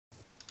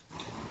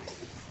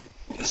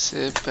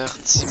C'est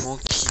parti, mon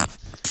qui.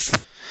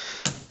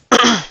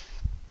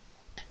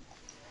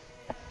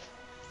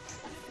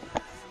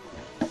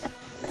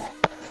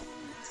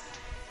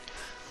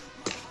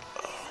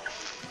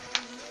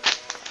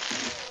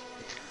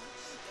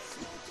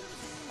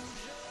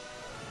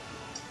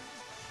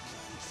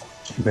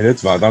 Mais là,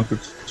 tu vas entendre tous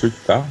ceux qui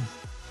parlent.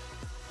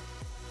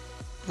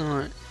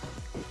 Ouais.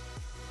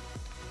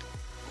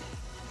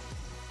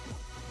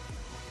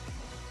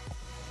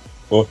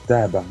 Oh,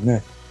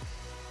 tabarnak.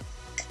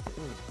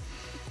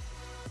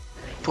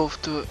 Pauvre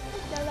toi.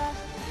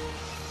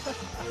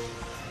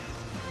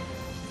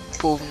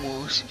 Pauvre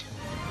moi aussi.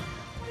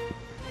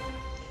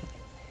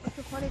 What's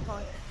the funny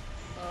part?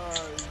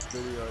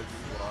 Video I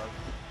just watched.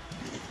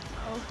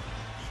 Oh.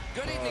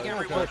 Good evening,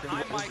 everyone.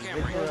 I'm Mike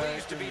Emery,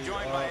 pleased to be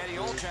joined by Eddie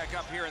Olczyk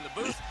up here in the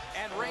booth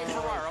and Ray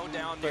Ferraro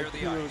down near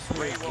the ice.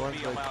 Ray will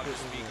be allowed to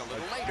speak a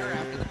little later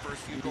after the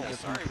first few goals.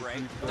 Sorry,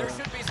 Ray. There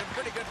should be some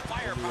pretty good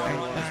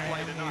firepower on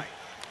display tonight.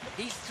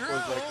 He's through.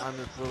 Was like on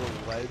this little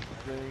ledge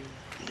thing.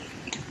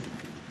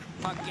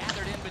 Puck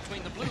gathered in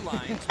between the blue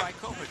lines by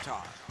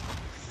Kopitar.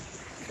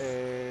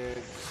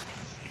 And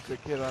the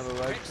kid on the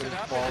ledge Picks it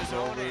up in falls his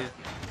own over. end.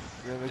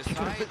 Then the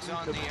Decides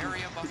on the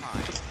area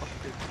behind.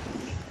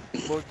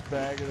 Looks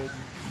back and then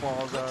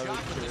falls Good out shot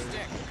of with the the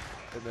stick.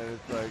 And then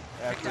it's like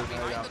after up a night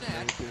behind out the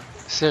net. drinking.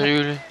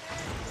 Sérieux, là?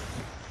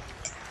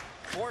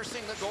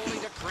 Forcing the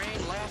goalie to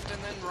crane left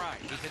and then right.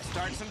 He could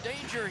start some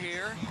danger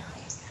here.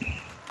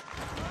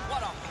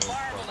 What a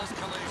marvelous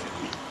collision.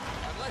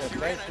 Unless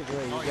you're in it.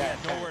 Oh, you had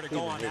nowhere to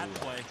go on that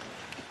play.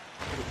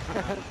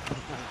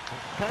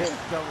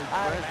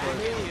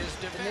 Bringing his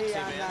defensive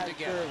I'm end not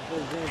together. sure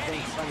if there's And anything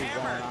he's funny going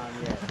hammered. on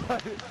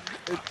yet.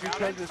 It's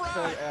because it's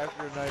said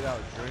after a night out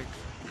drinks.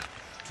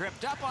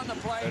 Tripped up on the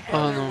play,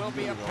 Oh, and there no. will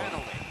be a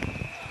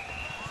penalty.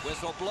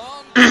 Whistle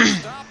blown,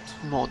 stopped.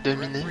 Bon,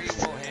 dominé.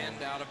 Referee will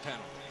hand out a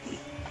penalty.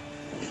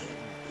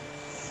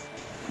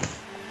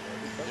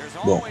 There's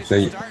Bon, always ça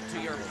y a est. start to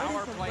your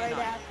power play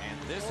night, and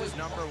this is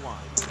number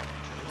one.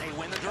 They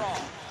win the draw.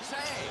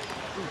 Save.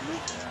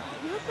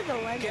 You look like a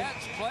lemon.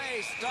 Gets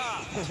play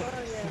stopped. Oh,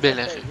 yeah, Bel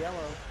that's arrêt.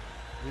 yellow.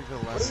 He's a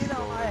Well, lefty you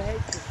know, I goalie.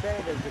 hate to say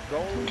it, as a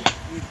goalie,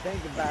 you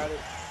think about it,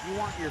 you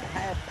want your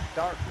pass to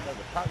start so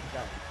the puck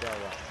doesn't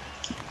show up.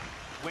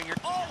 Winger.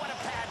 Oh, what a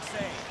pad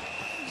save.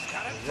 He's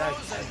got it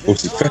frozen.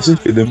 Aussi facile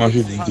que de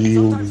manger des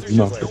griots le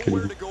dimanche après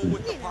le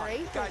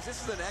Guys,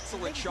 this is an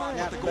excellent shot.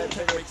 Yeah, The but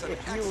goaltender makes an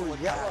if you were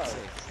excellent yellow, pass.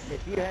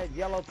 if you had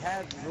yellow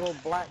pads with little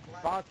black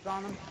spots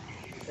on them,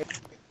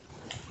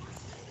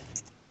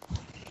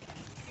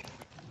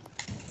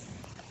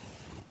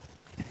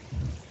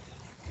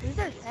 these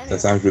are Ça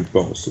tennis. sent un jeu de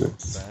passe, là.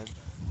 Ben.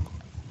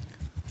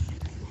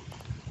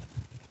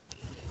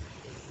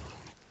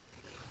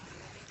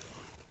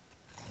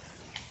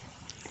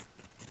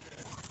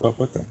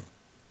 Pas tant.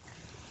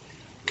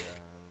 Yeah,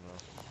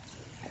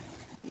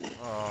 I don't know.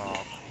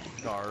 Oh,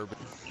 garbage.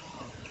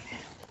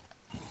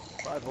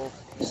 5-hole.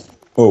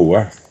 Oh,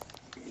 ouais.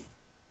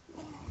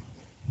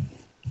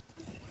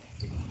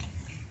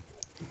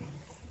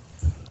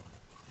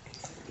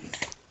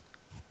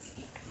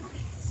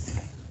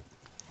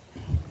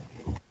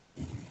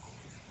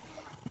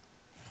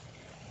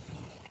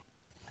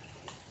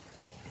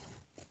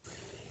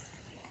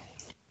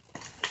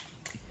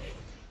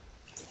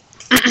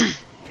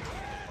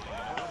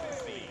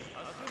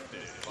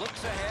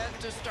 Looks ahead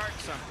to start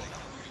something.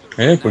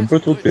 Hein, pas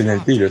trop de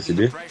pénalité, là, c'est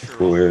bien.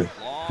 Pour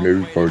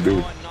Mary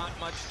Pardo.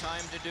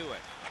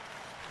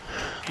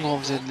 Bon,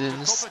 vous êtes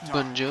une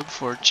bonne job,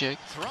 for check.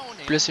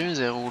 Puis là, c'est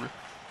 1-0, là.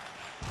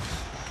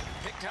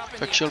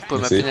 Fait que je sais pas,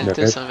 ma C'est pénalité,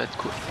 correct. ça va être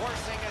quoi?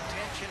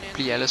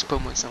 Puis là, c'est pas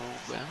moi, ça va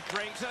ouvert.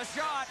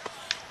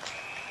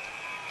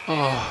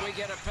 Oh, We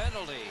get a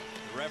penalty.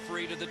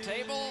 Referee to the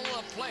table,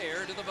 a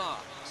player to the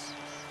box.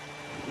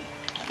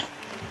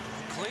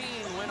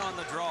 Clean win on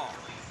the draw.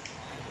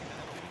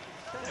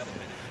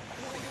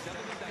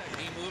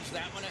 He moves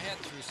that one ahead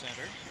through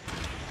center.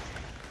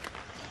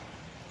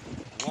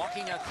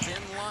 Walking a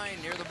thin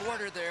line near the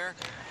border there.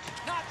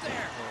 Not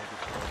there.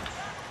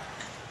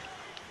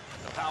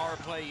 The power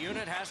play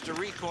unit has to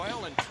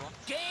recoil and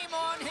game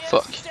on his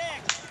Fuck.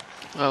 stick.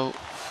 bravo.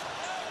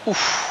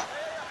 Ouf!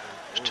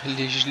 Je te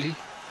l'ai gelé.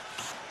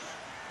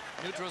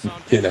 Neutral zone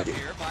Quel pick up arrêt.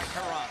 here by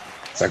Karan.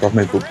 Ça compte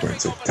même pas de points,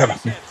 ça.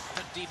 Tabarnak.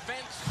 The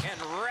defense can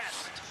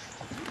rest.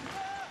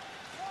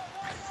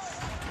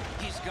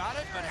 He's got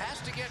it, but has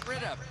to get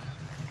rid of it.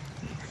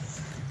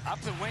 Up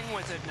the wing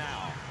with it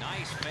now.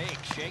 Nice fake,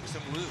 shakes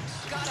him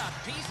loose. Got a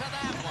piece of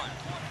that one.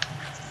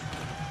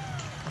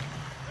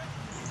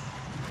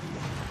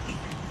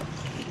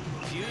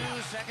 Few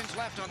seconds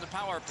left on the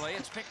power play.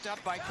 It's picked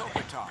up by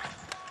Kopitar.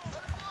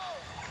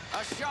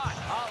 A shot,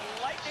 a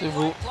C'est lightning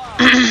beau.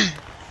 fly.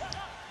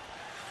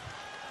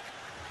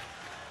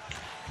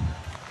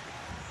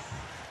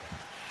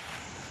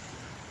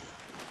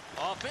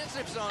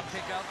 Offensive zone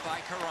pickup by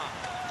Karan.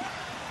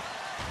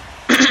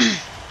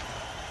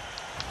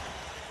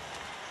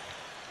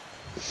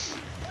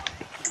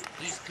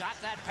 He's got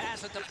that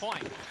pass at the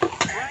point.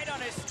 Right on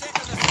his stick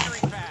on the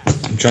centering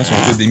pass. Une chance,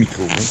 on fait des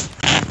micros, hein.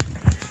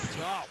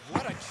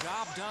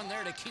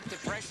 to keep the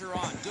pressure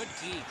on. Good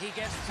key. He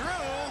gets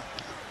through.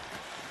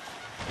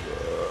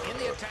 In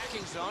the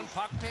attacking zone,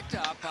 puck picked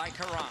up by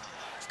Karan.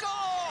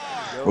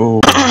 Score!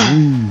 Oh,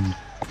 oui!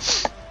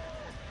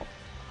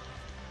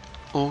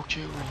 Ok,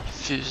 oui,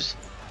 fuse.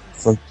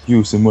 Fuck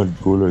you, c'est moi le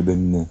goaler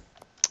dominant.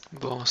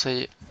 Bon, ça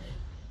y est.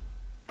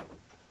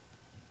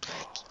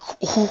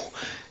 Oh!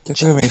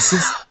 86!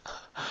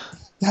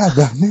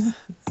 Tabarnak!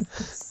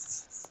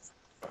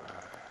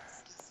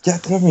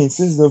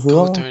 86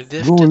 d'overall! Contre un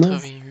def Goaler!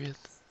 88.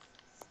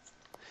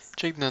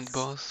 Check notre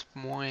boss,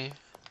 moins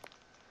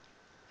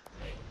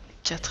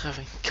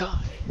 84.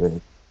 Ben,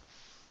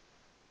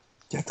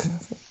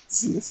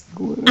 86,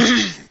 goaler!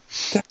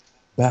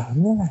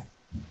 Tabarnak!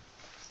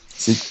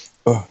 C'est...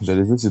 Oh,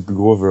 j'allais dire que c'est le plus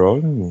gros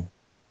overall, là, mais...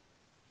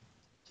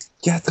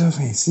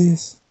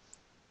 86!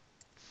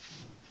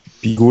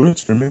 Pis goaler,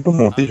 tu peux même pas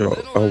monter, genre,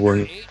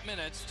 Howard.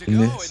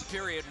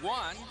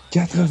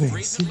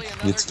 86!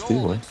 Il a quitté,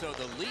 ouais.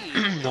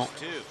 Non.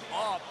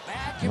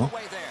 Non?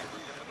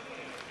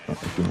 Ah, ok,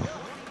 non.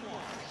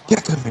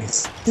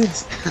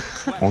 86!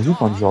 On joue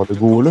contre genre de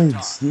goaler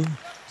ici.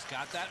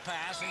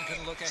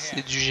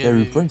 C'est du Carey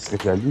jamais vu. Price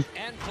serait à lui.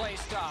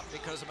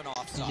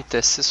 Il est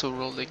à 6 au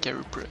roll de Carey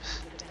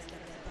Price.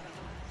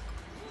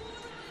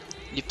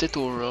 Il est peut-être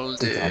au roll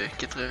de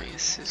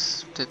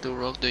 86. Peut-être au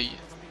roll de...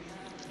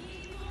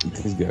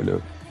 C'est ce gars-là.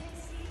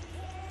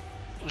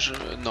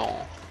 Non.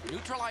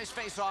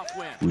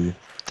 Oui.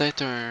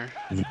 Peut-être un...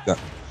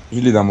 Je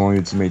l'ai dans mon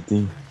Ultimate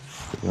Team.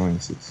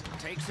 86.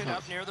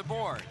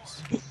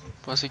 Je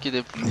pensais qu'il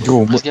était plus... Yo,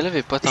 moi, Parce qu'elle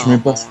avait pas je tant suis même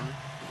bon. pas... Là.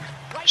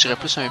 Je dirais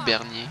plus un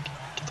Bernier.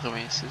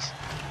 86.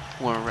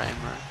 Ou un Reimer.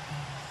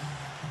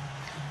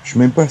 Je suis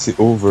même pas assez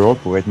overall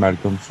pour être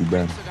Malcolm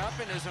Subban.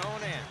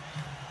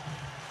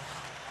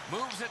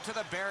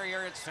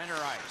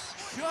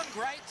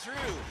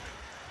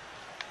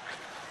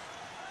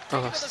 Oh,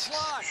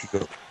 Je suis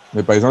là.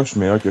 Mais par exemple, je suis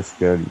meilleur que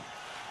Foucault.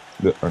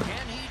 De 1.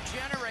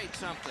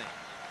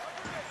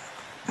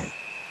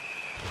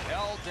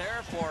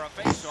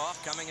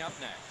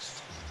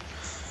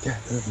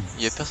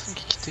 il y a personne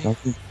qui quittait.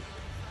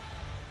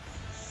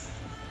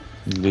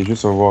 Je voulais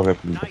juste revoir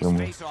rappeler, après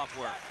moi.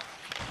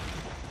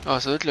 Ah,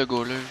 ça doit être le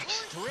goaler.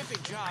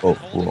 Oh,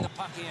 wow.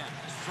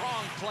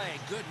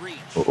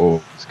 Oh,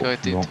 oh. C'est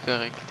correct, t'es Non.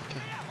 correct.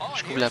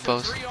 Je couvre la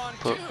passe.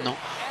 Pas. Non.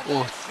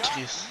 Oh,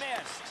 Chris.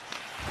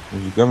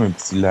 J'ai comme un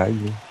petit lag.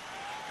 Là.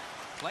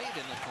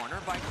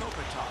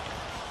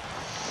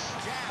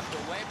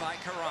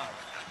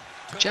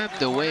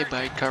 Jabbed away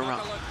by Karan.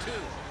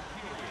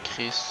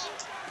 Chris.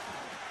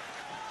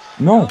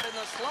 Non!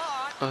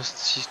 Oh,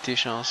 si t'es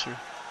chanceux.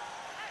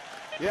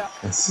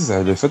 Ah, si,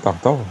 ça l'a fait en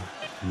retard.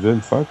 Je voulais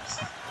le faire.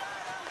 Pis...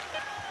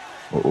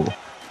 Oh, oh.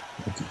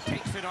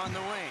 Okay.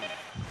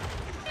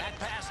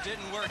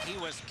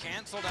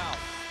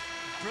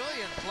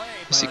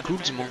 C'est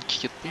cool du monde qui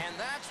quitte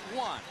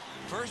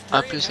pas.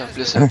 En plus.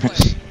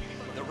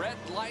 The red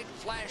light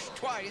flashed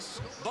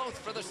twice, both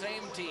for the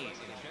same team.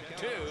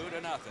 2-0.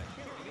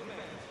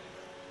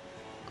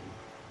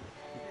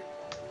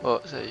 Oh,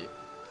 ça y est.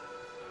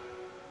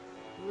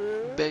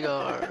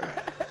 Bégar.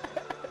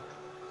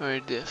 Un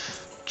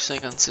def.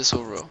 56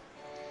 au raw.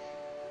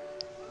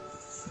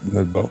 De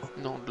notre bord.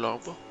 Non, de leur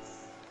bas.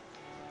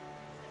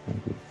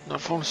 Dans le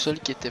fond, le seul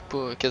qui était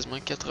pas quasiment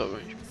 80.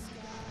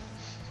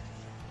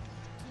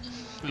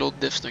 L'autre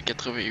def, c'est un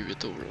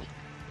 88 au raw.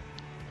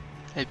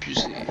 Et puis,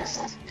 je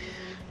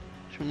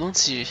me demande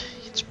si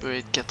tu peux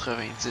être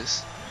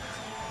 90.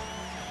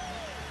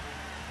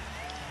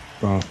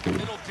 Je pense que...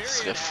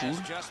 Ce serait fou.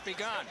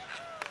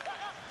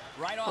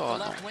 Right off Oh, the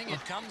left non. wing,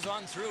 it comes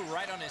on through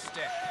right on his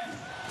stick.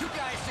 Two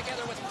guys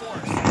together with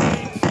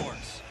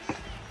force.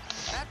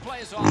 That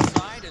play is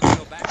offside, and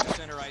so back to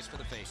center ice for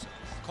the faceoff.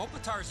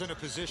 Kopitar's in a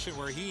position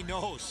where he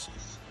knows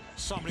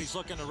somebody's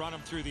looking to run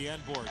him through the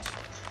end boards.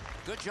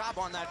 Good job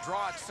on that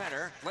draw at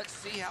center. Let's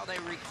see how they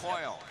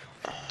recoil.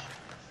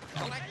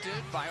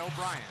 Collected by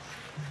O'Brien.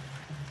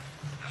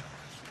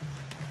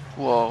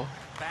 Wow.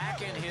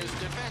 Back in his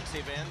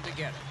defensive end to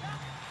get it.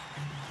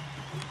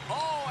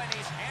 Oh, and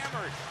he's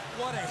hammered.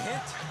 What a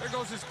hit. There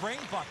goes his brain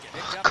bucket.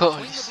 Picked up Cool.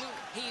 between the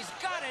blue. He's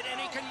got it, and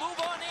he can move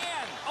on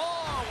in.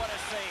 Oh, what a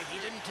save. He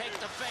didn't take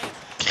the fake.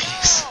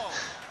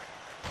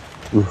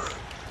 No! Ouf.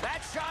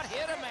 That shot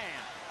hit a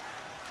man.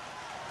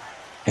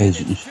 Hey,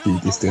 j'ai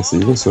été stressé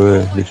là sur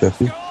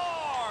l'échappée.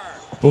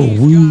 Score! Oh He's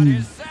oui! got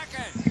his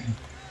second.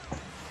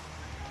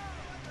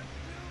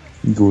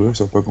 Les gars-là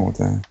sont pas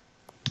contents.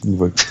 Il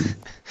va quitter.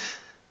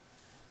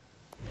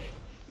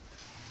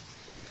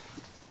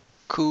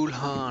 Cool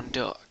Hand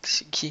Dog.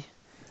 C'est qui?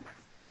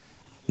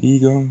 Il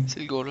gagne.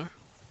 C'est le goaler?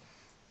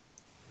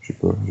 Je sais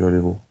pas, je vais aller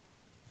voir.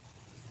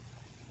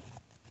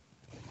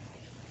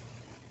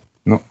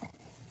 Non.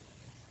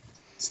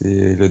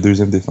 C'est le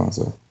deuxième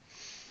défenseur.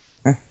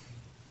 Hein?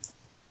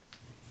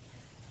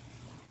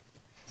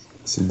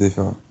 C'est le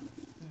défenseur.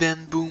 Ben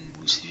Boom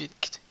aussi vite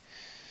quitté.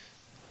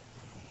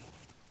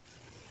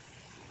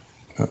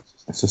 Ah,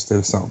 ça c'était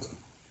le centre.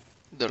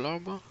 De leur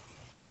bas?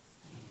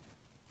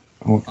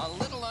 Ouais. A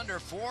little under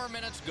 4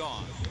 minutes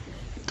gone.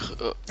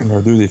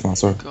 Leurs deux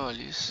défenseurs.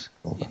 Calice.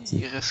 sont partis.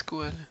 Il reste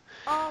quoi là?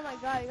 Oh my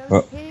god, you Ah.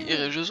 gotta be kidding Il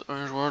me. reste juste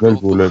un joueur Là, de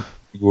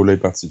le goal-là est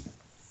parti.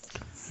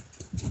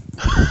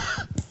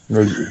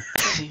 Là,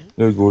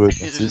 le goal-là est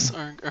Il reste parti. juste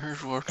un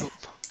joueur de l'autre.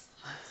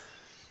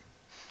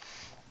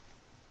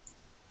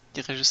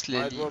 Il reste juste Might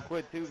as l'allié. well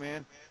quit too,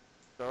 man.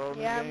 Start on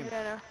Yeah, the I'm game.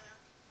 gonna.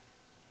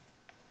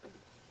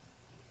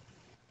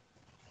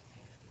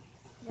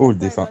 Oh,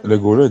 Yeah, sorry, le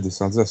bud. goal-là est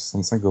descendu à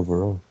 65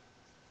 overall.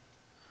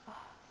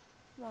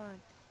 Come on.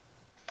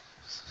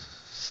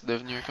 C'est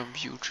devenu un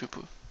computer, je sais pas.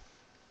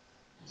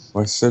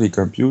 Ouais, c'est ça, les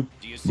computes.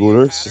 Do you see a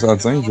Goaler, pattern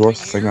 65, joueur,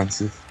 developing here?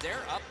 56. They're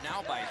up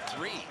now by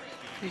 3.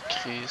 Et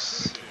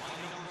Chris.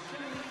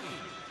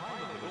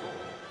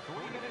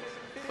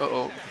 Oh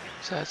oh.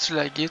 Ça a-tu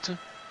lagué, toi?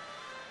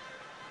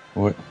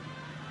 Ouais.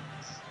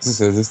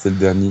 Ça veut dire que c'était le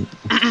dernier.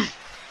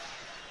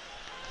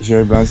 J'ai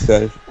un blanc de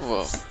stage.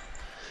 Wow.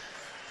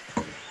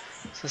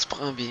 Ça se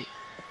prend bien.